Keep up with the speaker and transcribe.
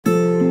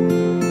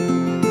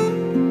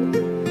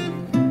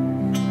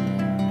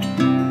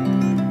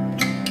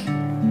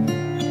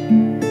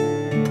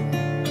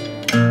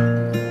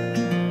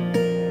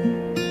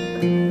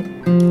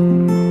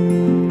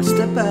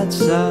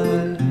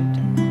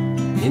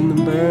in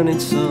the burning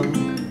sun.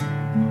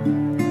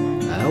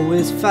 I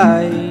always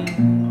fight,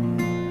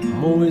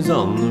 I'm always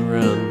on the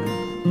run.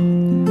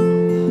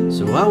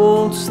 So I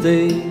won't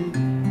stay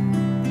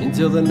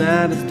until the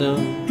night is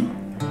done.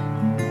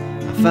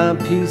 I find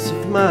peace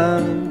of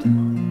mind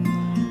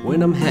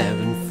when I'm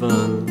having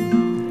fun.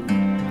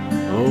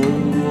 Oh,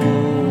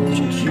 won't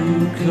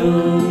you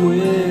come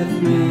with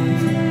me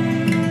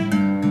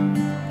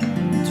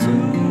to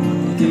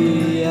the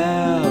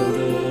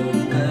outer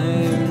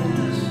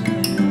lands?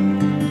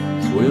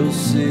 We'll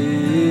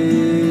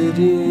sit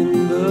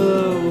in the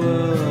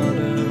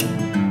water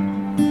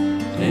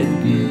and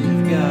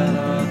give God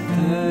our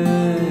thanks.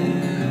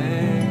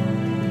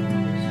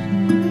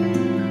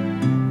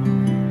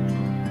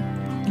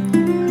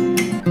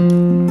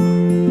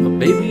 My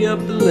baby up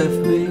and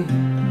left me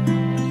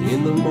in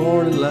the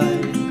morning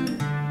light.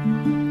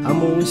 I'm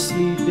always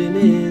sleeping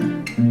in,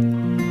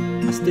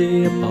 I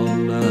stay up all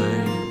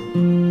night.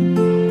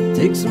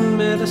 Take some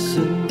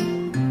medicine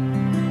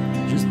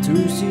just to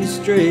see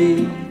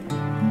straight.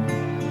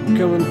 I'm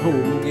coming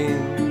home again,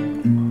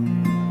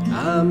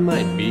 I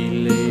might be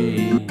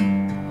late.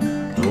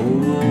 Oh,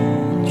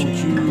 won't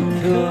you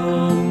come